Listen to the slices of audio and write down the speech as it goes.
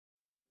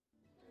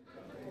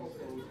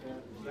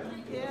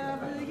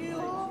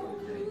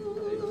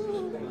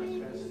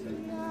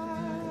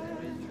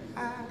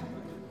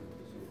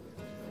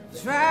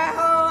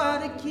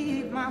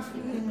my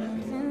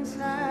feelings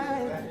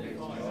inside.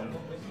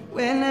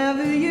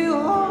 Whenever you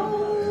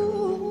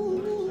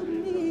hold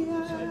me,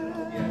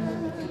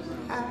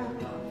 I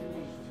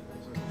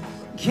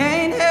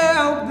can't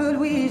help but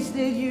wish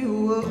that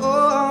you were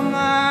all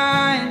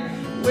mine.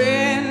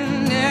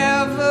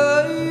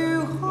 Whenever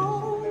you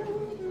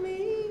hold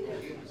me,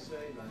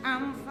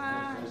 I'm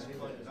fine.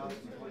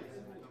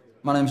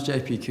 My name's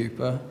JP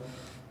Cooper.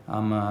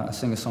 I'm a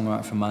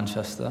singer-songwriter from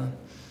Manchester.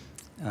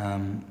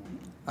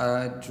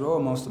 I draw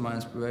most of my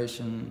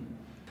inspiration.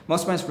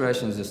 Most of my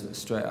inspiration is just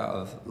straight out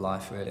of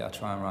life, really. I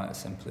try and write it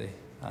simply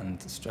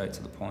and straight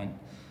to the point.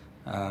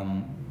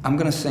 I'm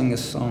going to sing a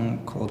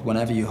song called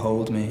Whenever You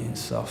Hold Me.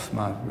 It's off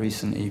my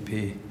recent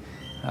EP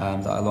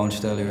that I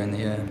launched earlier in the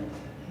year.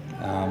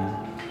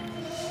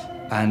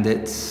 And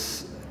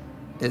it's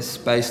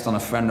based on a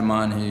friend of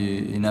mine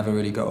who never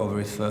really got over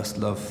his first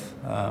love.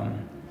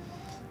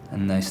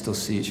 And they still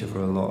see each other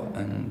a lot.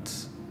 And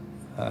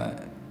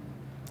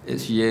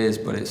it's years,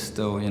 but it's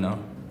still, you know,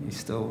 he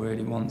still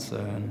really wants her.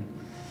 And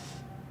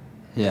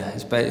yeah,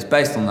 it's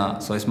based on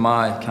that. So it's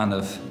my kind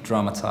of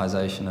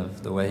dramatization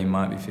of the way he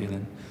might be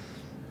feeling.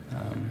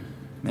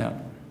 Yeah.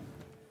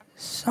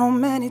 So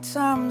many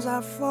times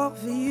I fought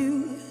for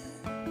you.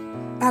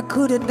 I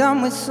could have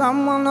done with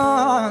someone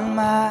on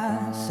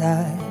my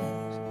side.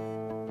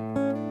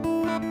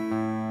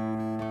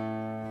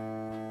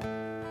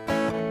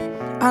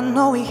 I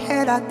know we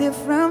had our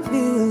different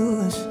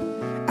views.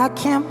 I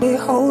can't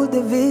behold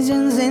the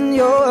visions in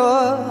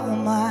your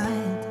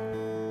mind.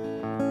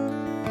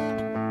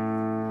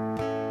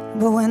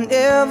 But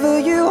whenever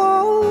you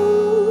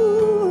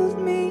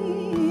hold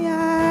me,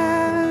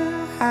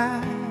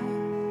 I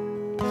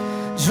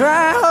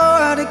try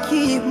hard to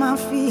keep my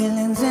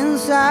feelings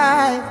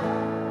inside.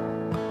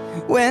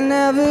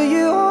 Whenever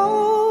you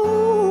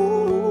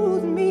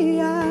hold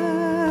me, I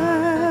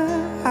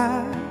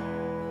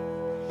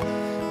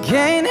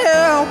can't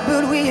help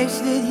but wish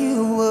that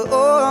you were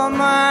all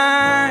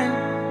mine.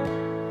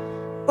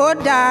 Oh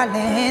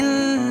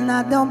darling,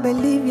 I don't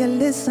believe you're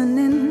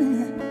listening.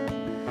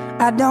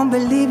 I don't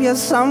believe you're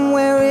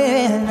somewhere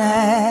in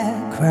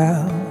that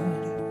crowd.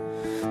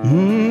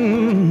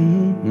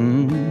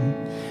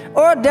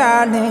 Oh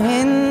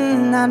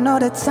darling, I know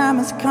the time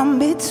has come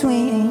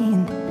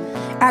between.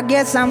 I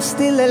guess I'm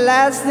still the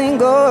last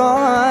thing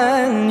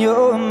on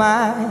your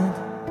mind.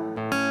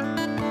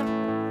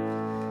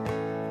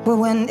 But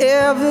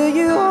whenever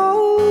you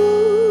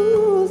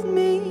hold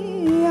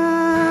me,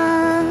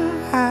 I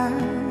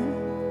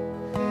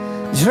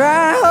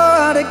try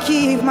hard to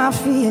keep my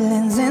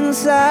feelings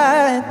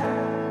inside.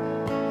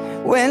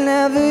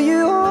 Whenever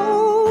you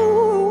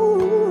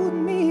hold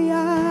me,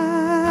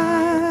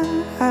 I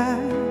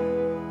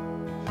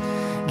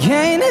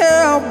can't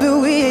help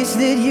but wish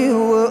that you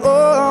were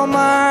all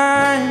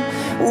mine.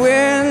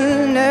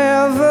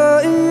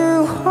 Whenever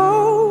you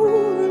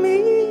hold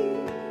me,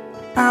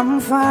 I'm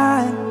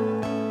fine.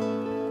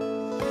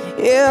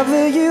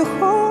 Ever you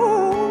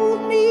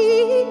hold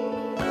me,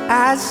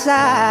 I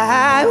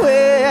sigh.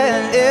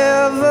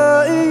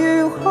 Whenever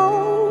you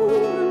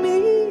hold me,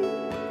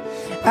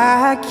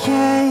 I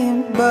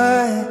can't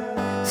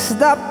but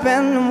stop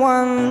and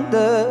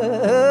wonder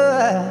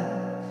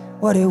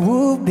what it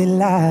would be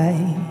like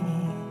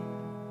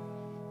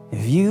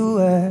if you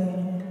were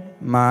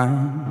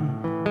mine.